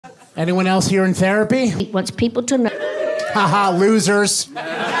Anyone else here in therapy? He wants people to know. Haha, losers.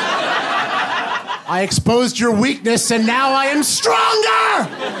 I exposed your weakness and now I am stronger!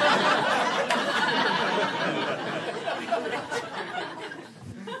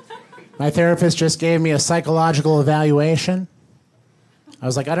 My therapist just gave me a psychological evaluation. I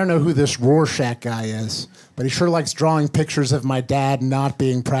was like, I don't know who this Rorschach guy is, but he sure likes drawing pictures of my dad not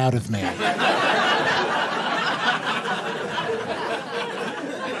being proud of me.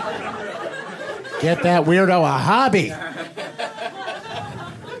 Get that weirdo a hobby.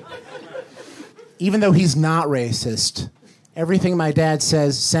 Even though he's not racist, everything my dad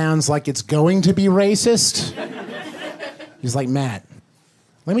says sounds like it's going to be racist. He's like, Matt,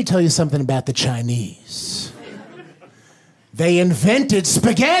 let me tell you something about the Chinese. They invented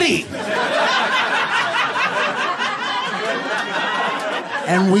spaghetti.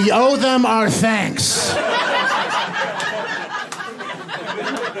 And we owe them our thanks.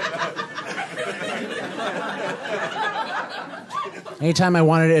 Anytime I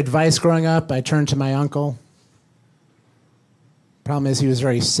wanted advice growing up, I turned to my uncle. Problem is, he was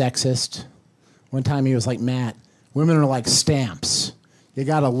very sexist. One time he was like, Matt, women are like stamps. You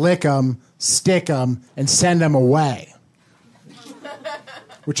gotta lick them, stick them, and send them away.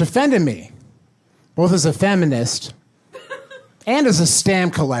 Which offended me, both as a feminist and as a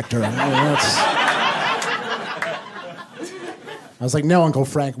stamp collector. I was like, no, Uncle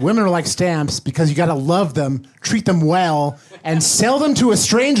Frank, women are like stamps because you gotta love them, treat them well, and sell them to a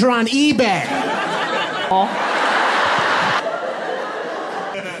stranger on eBay.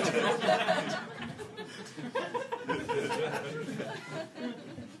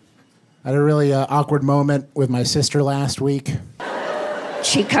 I had a really awkward moment with my sister last week.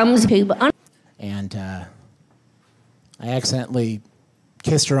 She comes to... And I accidentally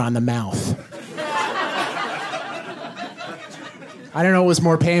kissed her on the mouth. I don't know what was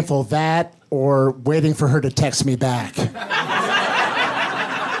more painful, that or waiting for her to text me back.